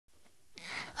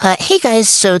Hey guys,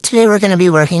 so today we're going to be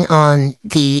working on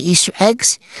the Easter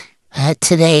eggs.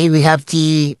 Today we have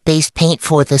the base paint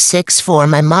for the 6 for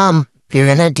my mom. We're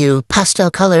going to do pastel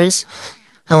colors.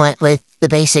 I went with the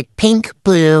basic pink,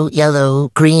 blue, yellow,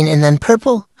 green, and then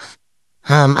purple.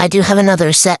 I do have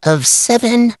another set of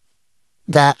 7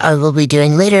 that I will be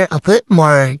doing later. I'll put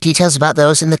more details about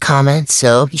those in the comments,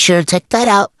 so be sure to check that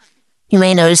out. You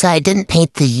may notice I didn't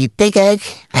paint the big egg.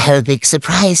 I have a big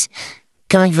surprise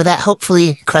coming for that,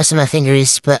 hopefully, crossing my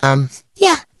fingers. But,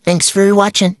 yeah, thanks for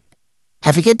watching.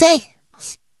 Have a good day.